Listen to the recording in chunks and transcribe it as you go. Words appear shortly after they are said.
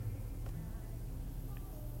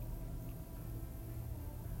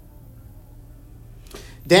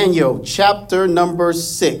Daniel chapter number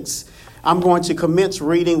 6. I'm going to commence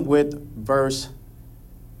reading with verse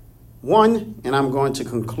 1, and I'm going to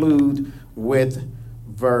conclude with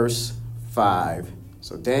verse 5.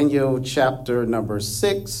 So Daniel chapter number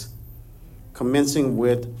 6, commencing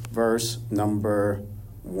with verse number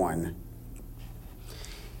 1.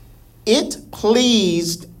 It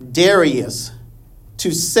pleased Darius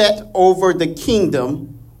to set over the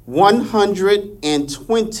kingdom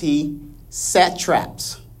 120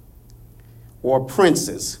 satraps or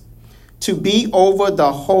princes to be over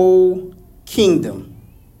the whole kingdom,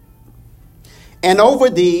 and over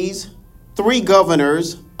these 3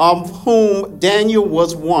 governors, of whom Daniel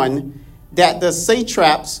was one, that the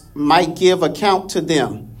satraps might give account to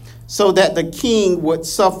them, so that the king would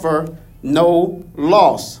suffer no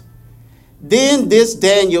loss. Then this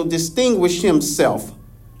Daniel distinguished himself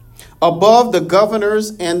above the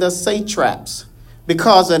governors and the satraps,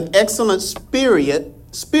 because an excellent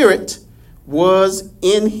spirit was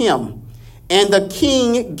in him, and the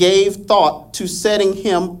king gave thought to setting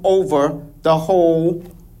him over the whole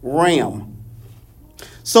realm.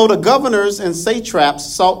 So the governors and satraps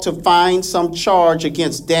sought to find some charge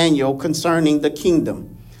against Daniel concerning the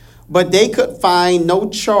kingdom, but they could find no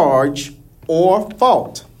charge or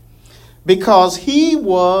fault, because he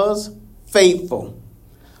was faithful,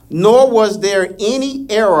 nor was there any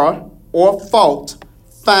error or fault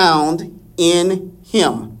found in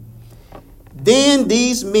him. Then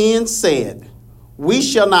these men said, "We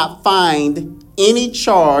shall not find any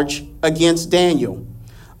charge against Daniel,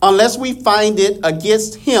 unless we find it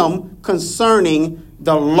against him concerning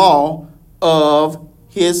the law of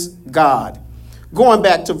his God." Going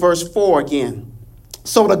back to verse 4 again.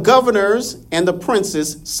 So the governors and the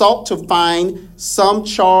princes sought to find some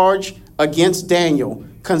charge against Daniel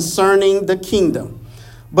concerning the kingdom,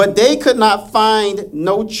 but they could not find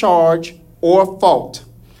no charge or fault,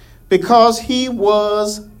 because he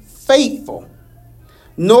was faithful,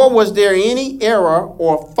 nor was there any error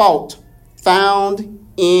or fault found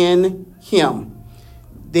in him.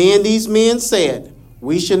 Then these men said,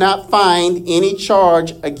 "We shall not find any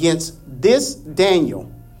charge against this Daniel,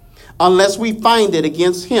 unless we find it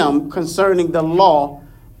against him concerning the law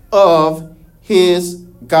of his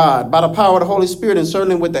God." By the power of the Holy Spirit, and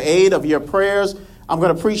certainly with the aid of your prayers, I'm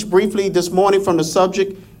going to preach briefly this morning from the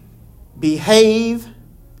subject, Behave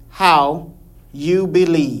How You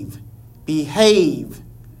Believe. Behave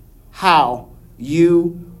how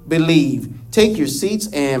you believe. Take your seats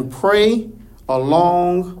and pray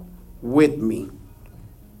along with me.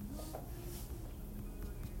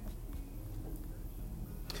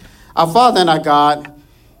 Our Father and our God,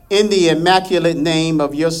 in the immaculate name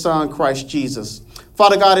of your Son, Christ Jesus.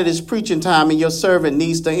 Father God, it is preaching time, and your servant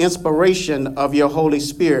needs the inspiration of your Holy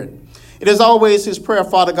Spirit. It is always his prayer,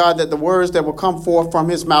 Father God, that the words that will come forth from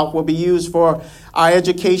his mouth will be used for our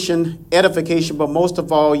education, edification, but most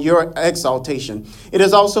of all, your exaltation. It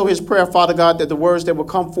is also his prayer, Father God, that the words that will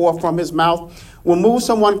come forth from his mouth will move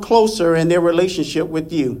someone closer in their relationship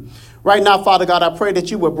with you. Right now, Father God, I pray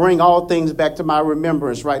that you would bring all things back to my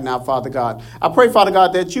remembrance right now, Father God. I pray, Father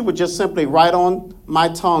God, that you would just simply write on my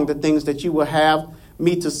tongue the things that you will have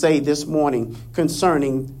me to say this morning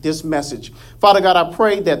concerning this message. Father God, I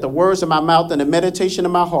pray that the words of my mouth and the meditation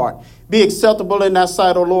of my heart be acceptable in thy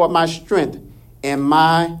sight, O Lord, my strength and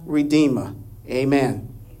my Redeemer. Amen.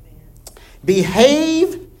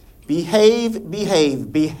 Behave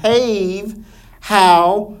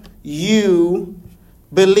how you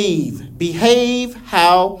believe. Behave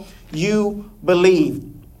how you believe.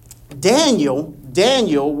 Daniel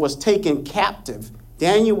was taken captive.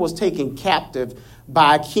 Daniel was taken captive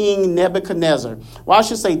by King Nebuchadnezzar. Well, I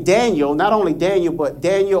should say Daniel, not only Daniel, but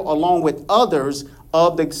Daniel along with others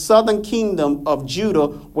of the southern kingdom of Judah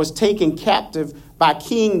was taken captive by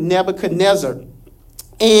King Nebuchadnezzar.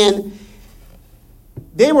 And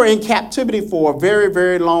they were in captivity for a very,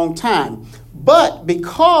 very long time. But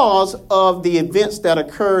because of the events that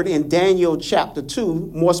occurred in Daniel chapter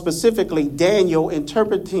 2, more specifically Daniel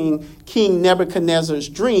interpreting King Nebuchadnezzar's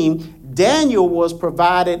dream, Daniel was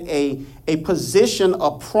provided a position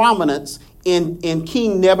of prominence in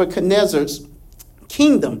King Nebuchadnezzar's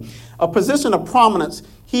kingdom, a position of prominence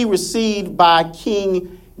he received by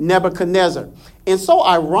King Nebuchadnezzar. And so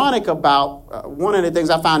ironic about one of the things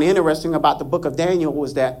I found interesting about the book of Daniel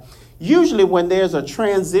was that usually when there's a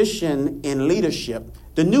transition in leadership,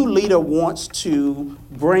 the new leader wants to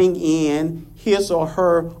bring in his or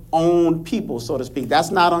her own people, so to speak.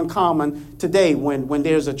 That's not uncommon today when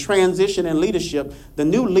there's a transition in leadership. The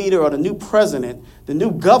new leader or the new president, the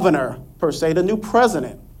new governor, per se, the new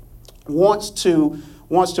president wants to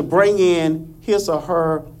bring in his or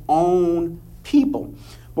her own people.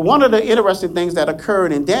 But one of the interesting things that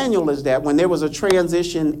occurred in Daniel is that when there was a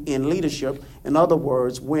transition in leadership, in other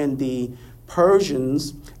words, when the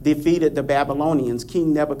Persians defeated the Babylonians,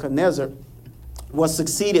 King Nebuchadnezzar was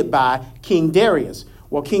succeeded by King Darius.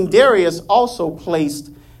 Well, King Darius also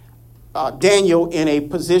placed Daniel in a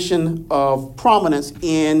position of prominence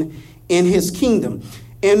in his kingdom.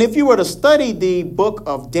 And if you were to study the book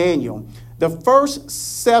of Daniel, the first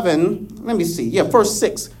six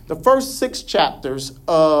chapters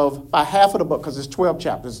of, by half of the book, because it's 12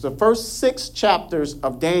 chapters, the first 6 chapters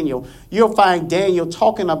of Daniel, you'll find Daniel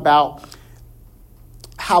talking about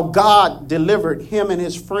how God delivered him and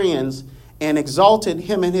his friends and exalted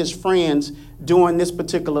him and his friends during this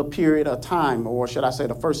particular period of time, or should I say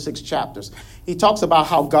the first 6 chapters. He talks about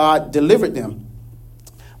how God delivered them.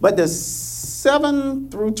 But the 7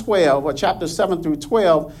 through 12, or chapters 7 through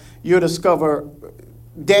 12, you'll discover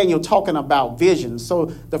Daniel talking about visions. So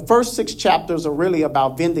the first 6 chapters are really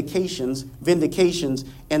about vindications,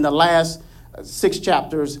 and the last 6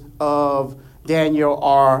 chapters of Daniel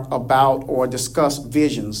are about or discuss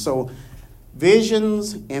visions. So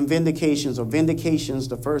visions and vindications, or vindications,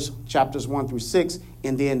 the first chapters 1 through 6,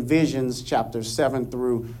 and then visions, chapters 7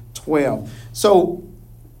 through 12. So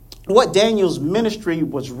what Daniel's ministry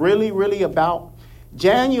was really about,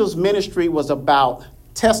 Daniel's ministry was about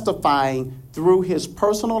testifying through his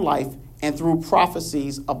personal life and through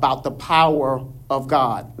prophecies about the power of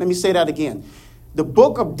God. Let me say that again. The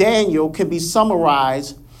book of Daniel can be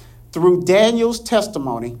summarized through Daniel's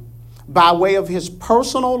testimony by way of his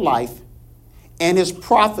personal life and his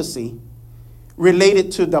prophecy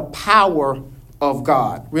related to the power of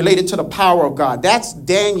God. Related to the power of God. That's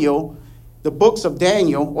Daniel, the books of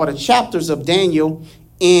Daniel, or the chapters of Daniel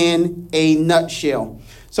in a nutshell.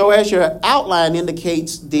 So as your outline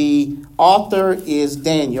indicates, the author is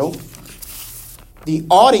Daniel. The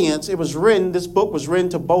audience, this book was written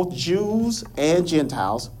to both Jews and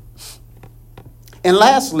Gentiles. And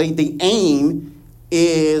lastly, the aim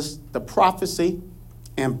is the prophecy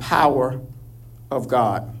and power of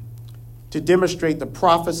God. To demonstrate the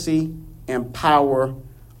prophecy and power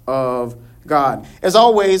of God. As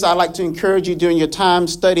always, I'd like to encourage you during your time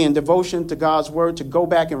study and devotion to God's word to go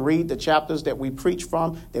back and read the chapters that we preach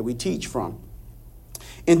from, that we teach from.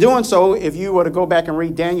 In doing so, if you were to go back and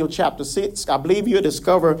read Daniel chapter 6, I believe you'll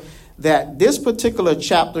discover that this particular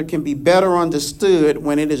chapter can be better understood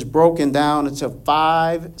when it is broken down into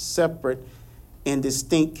 5 separate and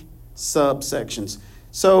distinct subsections.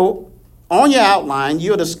 So on your outline,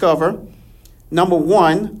 you'll discover, number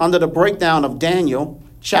 1, under the breakdown of Daniel,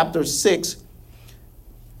 chapter 6,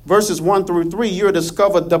 verses 1 through 3, you'll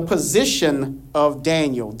discover the position of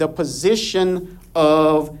Daniel. The position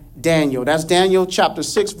of Daniel. That's Daniel chapter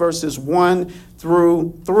 6, verses 1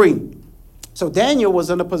 through 3. So Daniel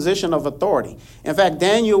was in a position of authority. In fact,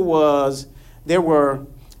 there were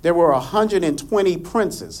 120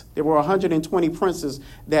 princes. There were 120 princes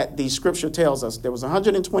that the scripture tells us. There was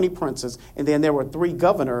 120 princes, and then there were 3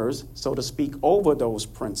 governors, so to speak, over those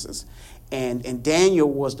princes. And Daniel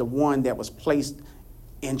was the one that was placed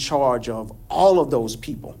in charge of all of those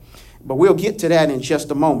people. But we'll get to that in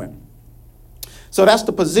just a moment. So that's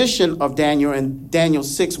the position of Daniel in Daniel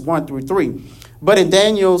 6, 1 through 3. But in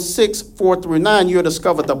Daniel 6, 4 through 9, you'll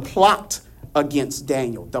discover the plot against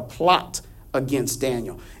Daniel. The plot against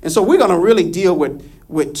Daniel. And so we're going to really deal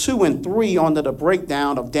with 2 and 3 under the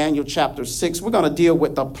breakdown of Daniel chapter 6. We're going to deal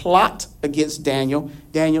with the plot against Daniel,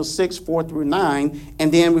 Daniel 6, 4 through 9.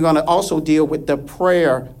 And then we're going to also deal with the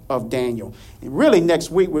prayer of Daniel. And really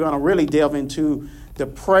next week, we're going to really delve into the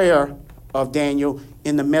prayer of Daniel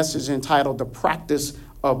in the message entitled The Practice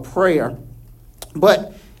of Prayer.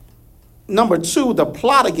 But number 2, the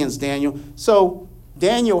plot against Daniel. So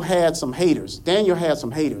Daniel had some haters.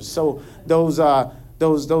 So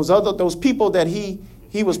those people that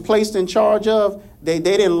he was placed in charge of, they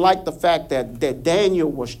didn't like the fact that Daniel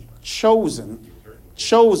was chosen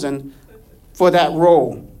for that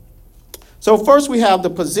role. So first we have the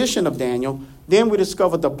position of Daniel. Then we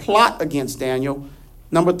discover the plot against Daniel.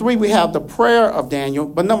 Number 3, we have the prayer of Daniel.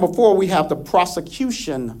 But number 4, we have the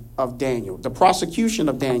prosecution of Daniel. The prosecution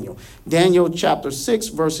of Daniel. Daniel chapter 6,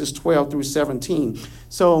 verses 12 through 17.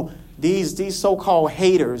 So these so-called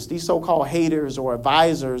haters or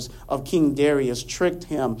advisors of King Darius tricked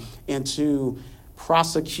him into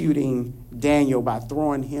prosecuting Daniel by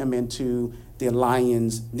throwing him into the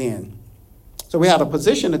lion's den. So we have the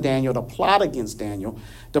position of Daniel, the plot against Daniel,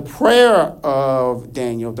 the prayer of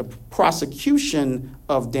Daniel, the prosecution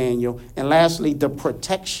of Daniel, and lastly, the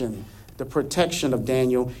protection of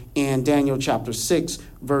Daniel in Daniel chapter 6,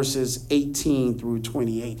 verses 18 through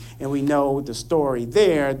 28. And we know the story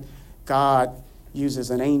there. God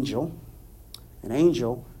uses an angel. An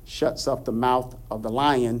angel shuts up the mouth of the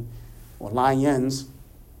lion or lions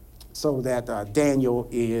so that Daniel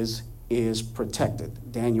is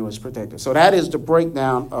protected. Daniel is protected. So that is the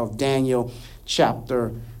breakdown of Daniel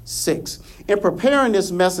chapter 6. In preparing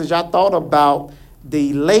this message, I thought about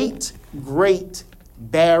the late, great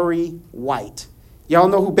Barry White. Y'all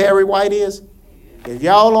know who Barry White is? If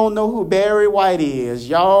y'all don't know who Barry White is,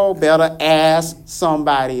 y'all better ask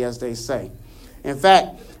somebody, as they say. In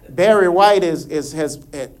fact, Barry White has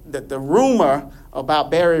the rumor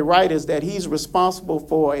about Barry White is that he's responsible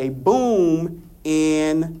for a boom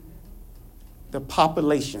in the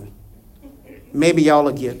population. Maybe y'all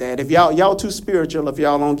will get that. If y'all too spiritual if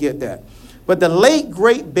y'all don't get that. But the late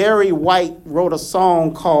great Barry White wrote a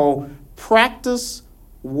song called Practice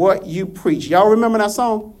What You Preach. Y'all remember that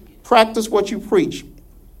song? Practice What You Preach.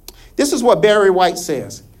 This is what Barry White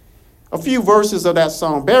says. A few verses of that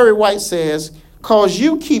song. Barry White says, "'Cause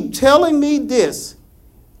you keep telling me this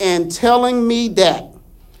and telling me that.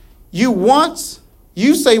 You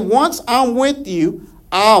say once I'm with you,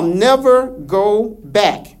 I'll never go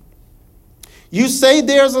back. You say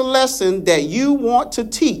there's a lesson that you want to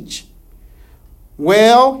teach.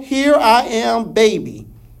 Well, here I am, baby.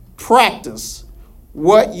 Practice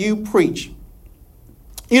what you preach."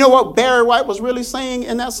 You know what Barry White was really saying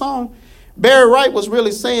in that song? Barry White was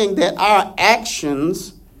really saying that our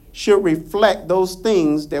actions should reflect those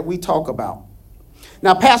things that we talk about.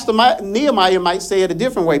 Now, Pastor Nehemiah might say it a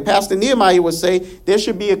different way. Pastor Nehemiah would say there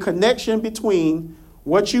should be a connection between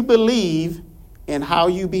what you believe and how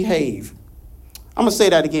you behave. I'm going to say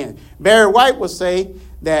that again. Barry White would say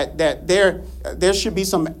that there should be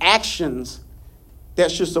some actions that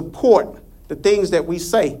should support the things that we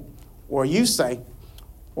say or you say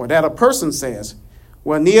or that a person says.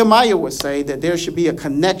 Well, Nehemiah would say that there should be a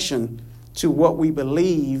connection to what we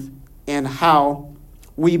believe and how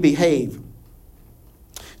we behave.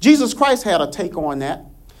 Jesus Christ had a take on that.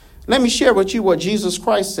 Let me share with you what Jesus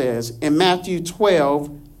Christ says in Matthew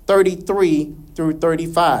 12:33 through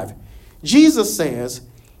 35. Jesus says,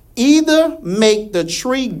 "Either make the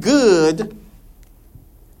tree good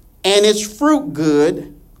and its fruit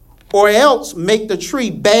good, or else make the tree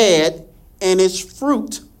bad and its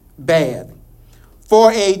fruit bad.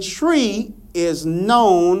 For a tree is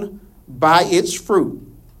known by its fruit.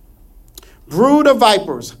 Brood of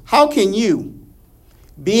vipers, how can you,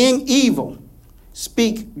 being evil,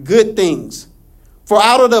 speak good things? For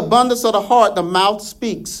out of the abundance of the heart, the mouth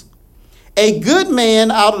speaks. A good man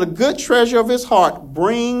out of the good treasure of his heart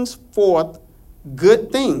brings forth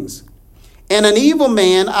good things. And an evil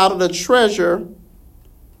man out of the treasure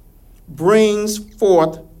brings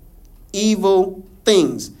forth evil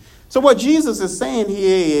things." So what Jesus is saying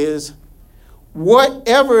here is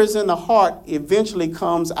whatever is in the heart eventually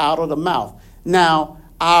comes out of the mouth. Now,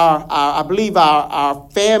 I believe our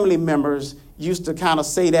family members used to kind of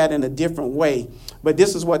say that in a different way, but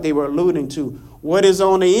this is what they were alluding to. What is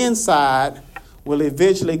on the inside will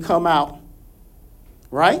eventually come out,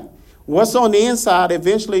 right? What's on the inside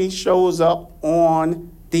eventually shows up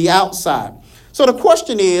on the outside. So the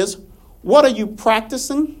question is, what are you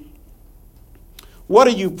practicing? What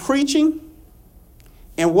are you preaching?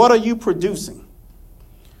 And what are you producing?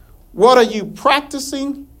 What are you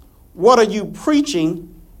practicing? What are you preaching?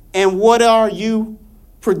 And what are you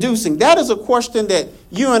producing? That is a question that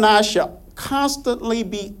you and I should constantly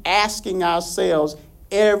be asking ourselves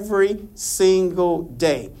every single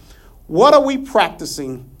day. What are we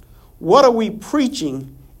practicing? What are we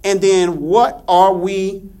preaching? And then what are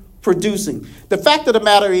we producing? The fact of the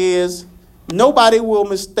matter is, nobody will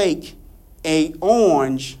mistake an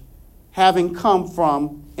orange having come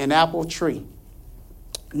from an apple tree.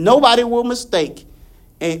 Nobody will mistake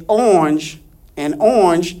an orange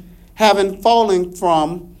having fallen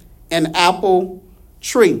from an apple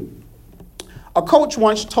tree. A coach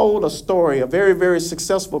once told a story, a very, very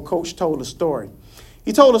successful coach told a story.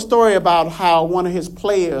 He told a story about how one of his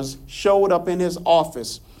players showed up in his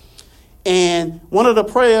office. And one of the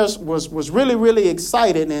players was really, really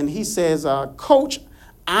excited. And he says, "Coach,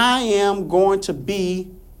 I am going to be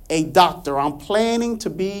a doctor. I'm planning to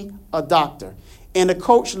be a doctor." And the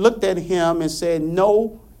coach looked at him and said,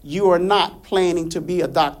 "No, you are not planning to be a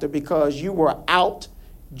doctor because you were out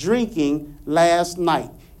drinking last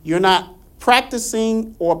night. You're not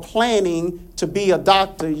practicing or planning to be a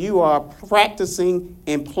doctor. You are practicing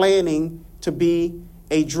and planning to be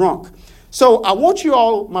a drunk." So I want you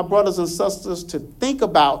all, my brothers and sisters, to think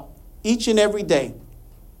about each and every day.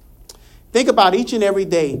 Think about each and every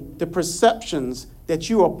day the perceptions that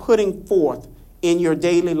you are putting forth in your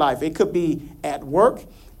daily life. It could be at work.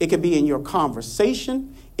 It could be in your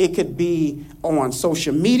conversation. It could be on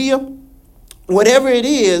social media. Whatever it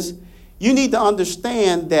is, you need to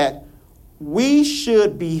understand that we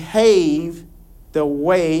should behave the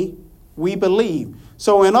way we believe.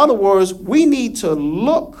 So in other words, we need to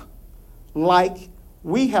look like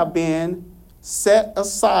we have been set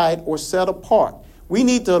aside or set apart. We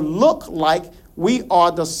need to look like we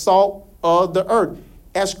are the salt of the earth.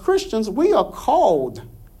 As Christians, we are called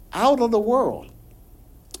out of the world.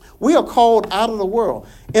 We are called out of the world.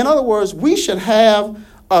 In other words, we should have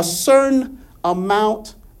a certain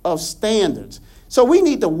amount of standards. So we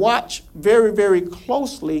need to watch very, very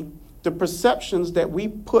closely the perceptions that we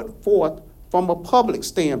put forth from a public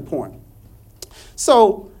standpoint.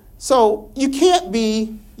 So you can't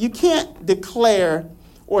declare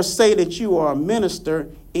or say that you are a minister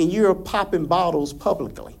and you're popping bottles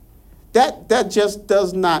publicly. That just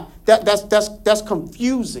does not, that's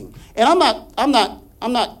confusing. And I'm not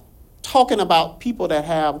talking about people that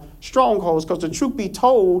have strongholds, because the truth be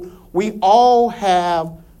told, we all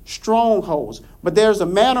have strongholds. But there's a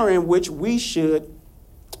manner in which we should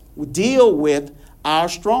deal with our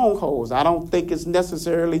strongholds. I don't think it's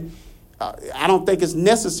necessary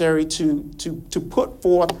to put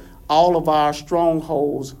forth all of our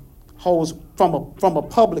strongholds from a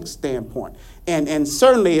public standpoint. And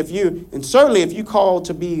certainly if you call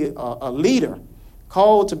to be a leader,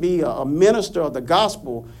 called to be a minister of the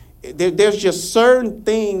gospel, there's just certain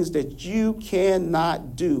things that you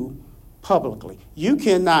cannot do publicly. If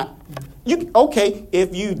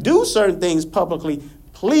you do certain things publicly,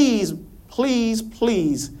 please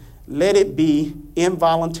let it be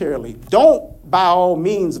involuntarily. Don't, by all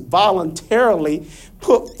means, voluntarily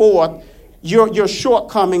put forth your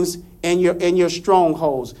shortcomings and your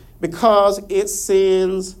strongholds, because it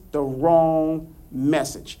sends the wrong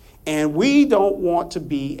message. And we don't want to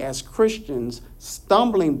be, as Christians,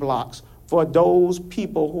 stumbling blocks for those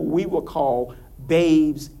people who we will call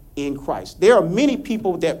babes in Christ. There are many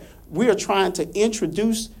people that we are trying to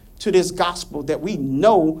introduce to this gospel that we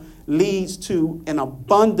know leads to an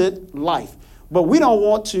abundant life. But we don't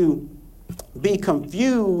want to be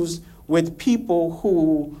confused with people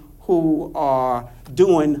who are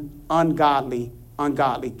doing ungodly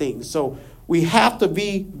things. So we have to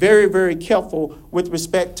be very, very careful with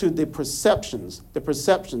respect to the perceptions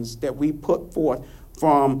that we put forth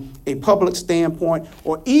from a public standpoint,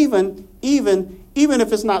 or even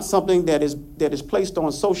if it's not something that is placed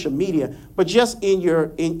on social media, but just in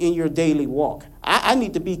your daily walk. I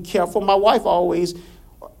need to be careful. My wife always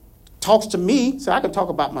talks to me, so I can talk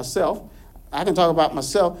about myself.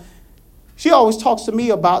 She always talks to me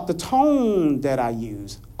about the tone that I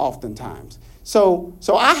use oftentimes. So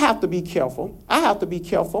I have to be careful. I have to be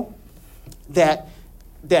careful that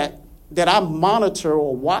I monitor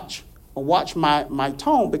or watch my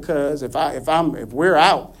tone, because if we're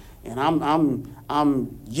out and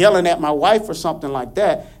I'm yelling at my wife or something like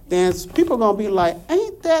that, then people are gonna be like,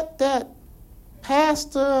 ain't that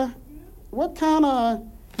pastor? What kind of,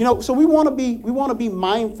 so we want to be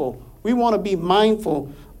mindful. We want to be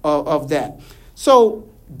mindful of that. So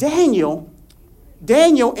Daniel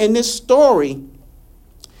in this story,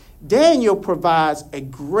 Daniel provides a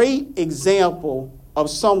great example of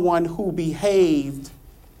someone who behaved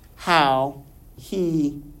how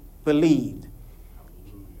he believed.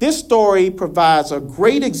 This story provides a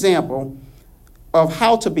great example of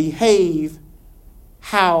how to behave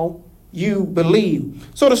how you believe.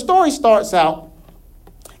 So the story starts out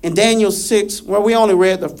in Daniel 6, where we only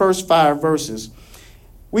read the first 5 verses.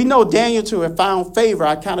 We know Daniel to have found favor.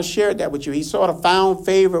 I kind of shared that with you. He sort of found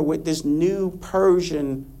favor with this new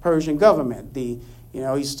Persian government.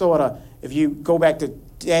 If you go back to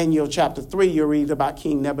Daniel chapter 3, you'll read about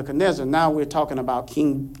King Nebuchadnezzar. Now we're talking about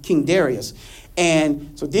King Darius.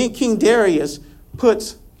 And so then King Darius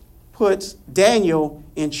puts Daniel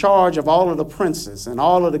in charge of all of the princes and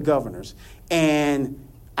all of the governors. And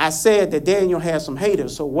I said that Daniel has some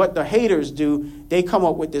haters. So what the haters do, they come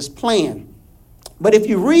up with this plan. But if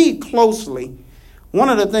you read closely, one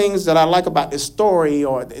of the things that I like about this story,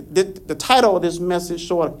 or the title of this message,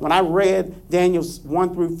 when I read Daniel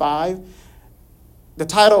 1 through 5, the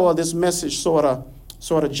title of this message sort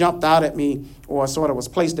of jumped out at me, or sort of was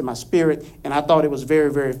placed in my spirit, and I thought it was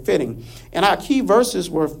very, very fitting. And our key verses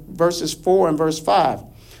were verses 4 and verse 5.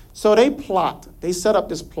 So they set up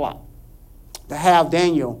this plot to have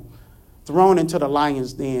Daniel thrown into the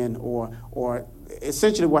lion's den, or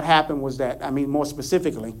essentially what happened was that, more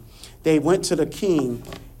specifically, they went to the king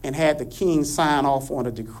and had the king sign off on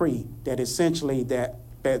a decree that essentially that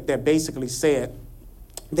basically said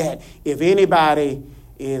that if anybody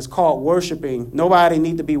is called worshiping. Nobody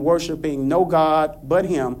need to be worshiping no God but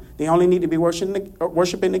him. They only need to be worshiping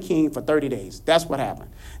the king for 30 days. That's what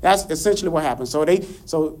happened. That's essentially what happened. So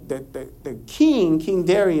the king, King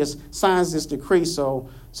Darius, signs this decree. So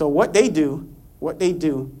what they do,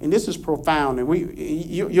 and this is profound, and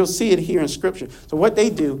you'll see it here in Scripture. So what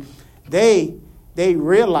they do, they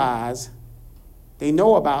realize, they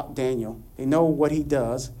know about Daniel. They know what he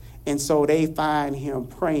does. And so they find him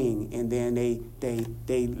praying, and then they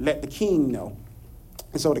let the king know.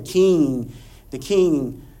 And so the king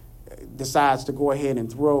decides to go ahead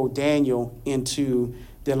and throw Daniel into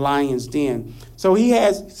the lion's den. So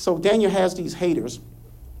Daniel has these haters.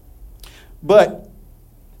 But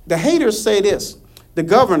the haters say this. The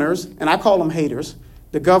governors, and I call them haters,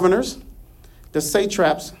 the governors, the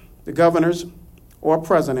satraps, the governors, or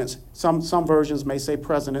presidents. Some versions may say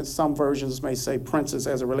presidents. Some versions may say princes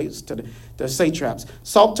as it relates to the satraps.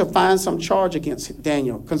 Sought to find some charge against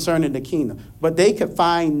Daniel concerning the kingdom. But they could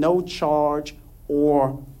find no charge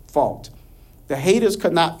or fault. The haters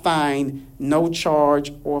could not find no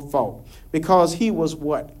charge or fault. Because he was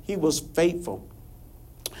what? He was faithful.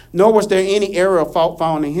 Nor was there any error or fault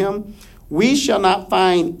found in him. We shall not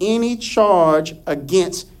find any charge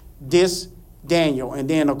against this Daniel. And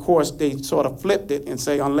then, of course, they sort of flipped it and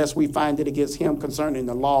say, unless we find it against him concerning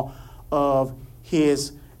the law of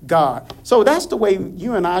his God. So that's the way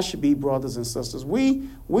you and I should be, brothers and sisters. We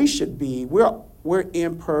should be. We're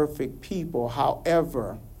imperfect people.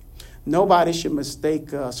 However, nobody should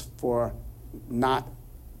mistake us for not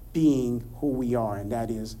being who we are, and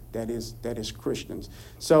that is Christians.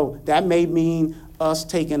 So that may mean us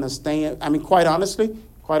taking a stand. I mean, quite honestly,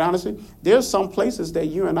 there's some places that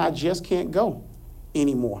you and I just can't go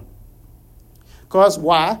anymore. Because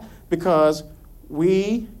why? Because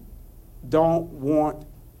we don't want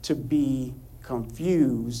to be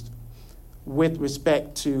confused with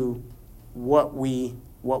respect to what we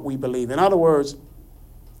believe. In other words,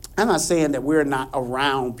 I'm not saying that we're not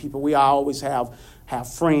around people. We always have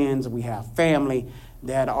friends, we have family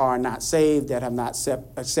that are not saved, that have not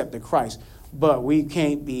accepted Christ. But we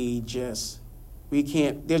can't be just...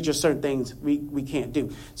 there's just certain things we can't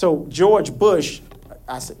do. So George Bush,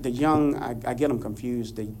 I get him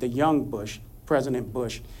confused, the young Bush, President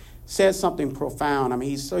Bush, said something profound. I mean,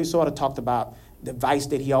 he sort of talked about the advice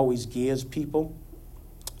that he always gives people.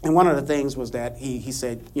 And one of the things was that he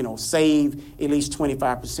said, save at least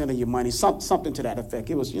 25% of your money, something to that effect.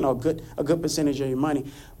 It was, a good percentage of your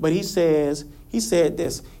money. But he said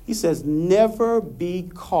this. He says, never be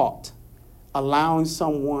caught allowing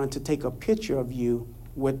someone to take a picture of you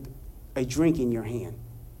with a drink in your hand.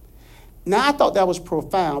 Now, I thought that was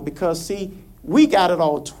profound because, see, we got it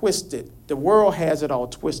all twisted. The world has it all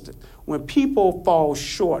twisted. When people fall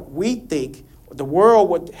short, we think the world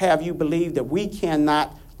would have you believe that we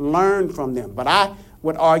cannot learn from them. But I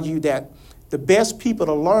would argue that the best people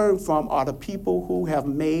to learn from are the people who have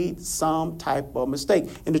made some type of mistake.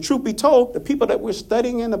 And the truth be told, the people that we're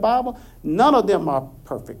studying in the Bible, none of them are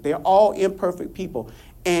perfect. They're all imperfect people.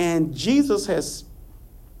 And Jesus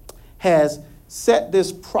has set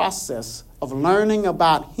this process of learning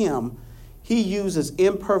about him. He uses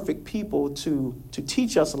imperfect people to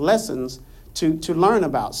teach us lessons to learn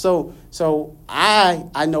about. So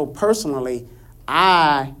I know personally,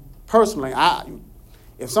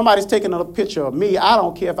 if somebody's taking a picture of me, I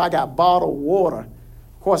don't care if I got bottled water.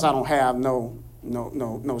 Of course, I don't have no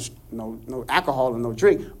alcohol and no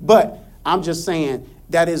drink. But I'm just saying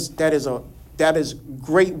that is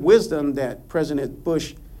great wisdom that President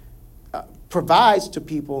Bush provides to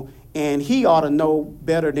people, and he ought to know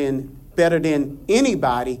better than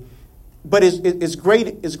anybody. But it's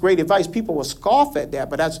great advice. People will scoff at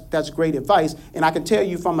that, but that's great advice. And I can tell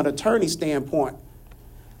you from an attorney standpoint,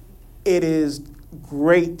 it is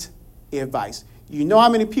great advice. You know how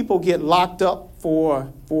many people get locked up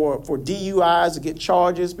for DUIs, to get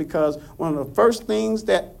charges, because one of the first things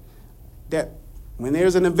that when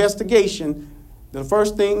there's an investigation, the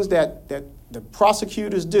first things that the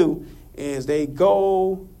prosecutors do is they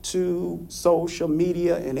go to social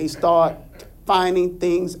media and they start finding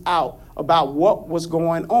things out about what was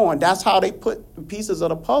going on. That's how they put the pieces of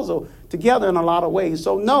the puzzle together in a lot of ways.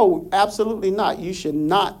 So no, absolutely not. You should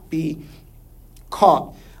not be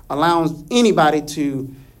caught allowing anybody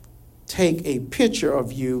to take a picture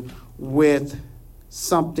of you with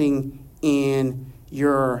something in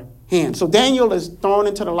your hand. So Daniel is thrown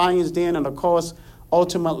into the lion's den, and of course,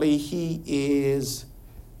 ultimately he is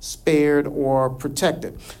spared or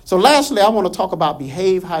protected. So lastly, I want to talk about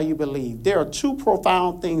behave how you believe. There are two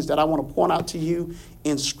profound things that I want to point out to you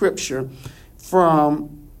in Scripture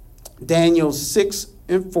from Daniel 6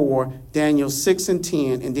 and 4, Daniel 6 and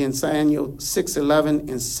 10, and then Daniel 6:11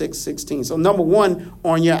 and 6:16. So number one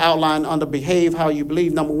on your outline under behave how you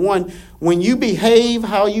believe. Number one, when you behave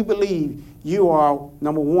how you believe, you are,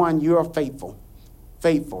 number one, you are faithful.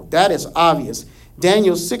 Faithful. That is obvious.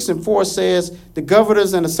 Daniel 6 and 4 says, the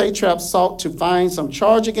governors and the satraps sought to find some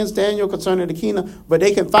charge against Daniel concerning the kingdom, but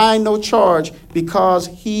they can find no charge because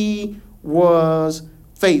he was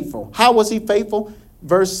faithful. How was he faithful?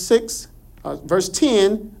 Verse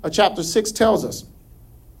 10 of chapter 6 tells us.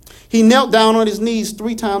 He knelt down on his knees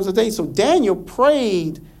 3 times a day. So Daniel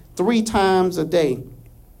prayed 3 times a day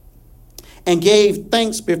and gave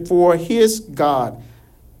thanks before his God.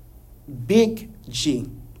 Big G.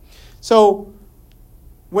 So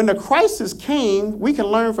when the crisis came, we can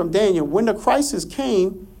learn from Daniel. When the crisis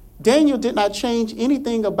came, Daniel did not change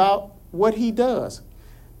anything about what he does.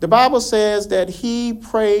 The Bible says that he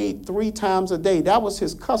prayed 3 times a day. That was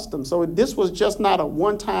his custom. So this was just not a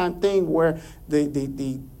one-time thing where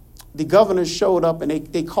the governors showed up and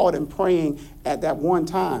they caught him praying at that one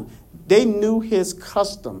time. They knew his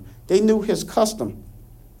custom.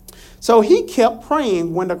 So he kept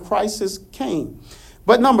praying when the crisis came.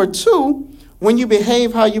 But number 2, when you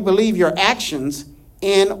behave how you believe, your actions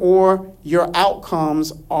and or your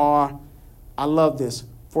outcomes are, I love this,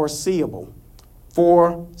 foreseeable.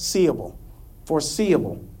 Foreseeable.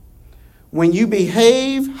 When you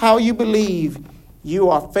behave how you believe, you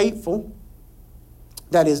are faithful,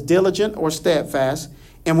 that is diligent or steadfast.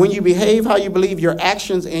 And when you behave how you believe, your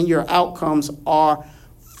actions and your outcomes are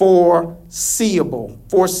foreseeable.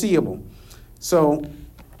 So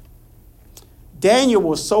Daniel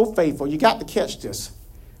was so faithful. You got to catch this.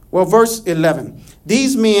 Well, verse 11.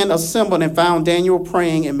 These men assembled and found Daniel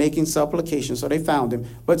praying and making supplication. So they found him.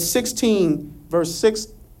 But 16, verse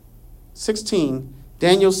 16,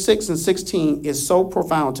 Daniel 6 and 16 is so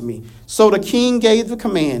profound to me. So the king gave the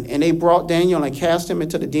command, and they brought Daniel and cast him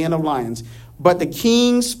into the den of lions. But the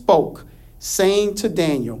king spoke, saying to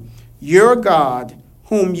Daniel, your God,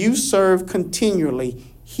 whom you serve continually,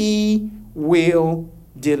 he will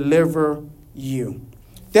deliver you.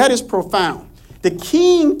 That is profound. The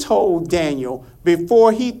king told Daniel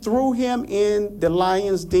before he threw him in the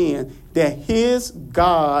lion's den that his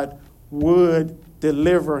God would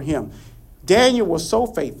deliver him. Daniel was so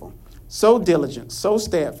faithful, so diligent, so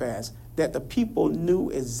steadfast that the people knew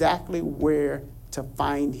exactly where to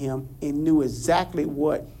find him and knew exactly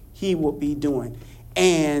what he would be doing.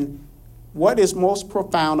 And what is most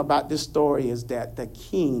profound about this story is that the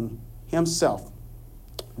king himself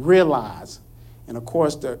realized, and of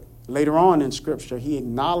course, later on in Scripture, he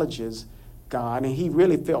acknowledges God, and he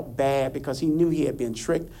really felt bad because he knew he had been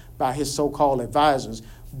tricked by his so-called advisors.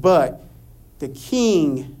 But the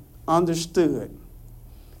king understood,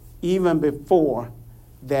 even before,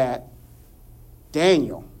 that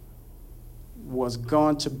Daniel was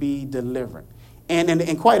going to be delivered.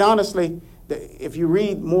 And quite honestly, if you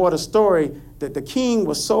read more of the story, that the king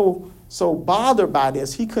was so bothered by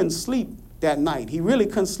this, he couldn't sleep that night. He really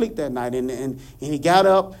couldn't sleep that night. And he got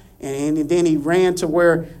up and then he ran to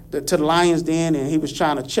the lion's den, and he was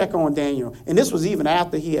trying to check on Daniel. And this was even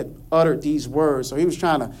after he had uttered these words. So he was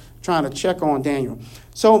trying to check on Daniel.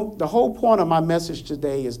 So the whole point of my message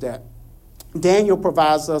today is that Daniel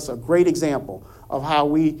provides us a great example of how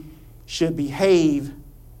we should behave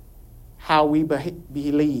how we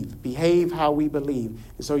believe. Behave how we believe.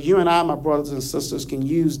 And so you and I, my brothers and sisters, can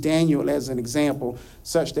use Daniel as an example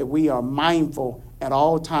such that we are mindful at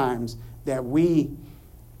all times that we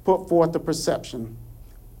put forth the perception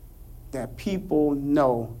that people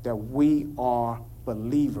know that we are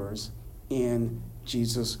believers in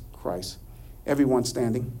Jesus Christ. Everyone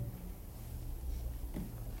standing.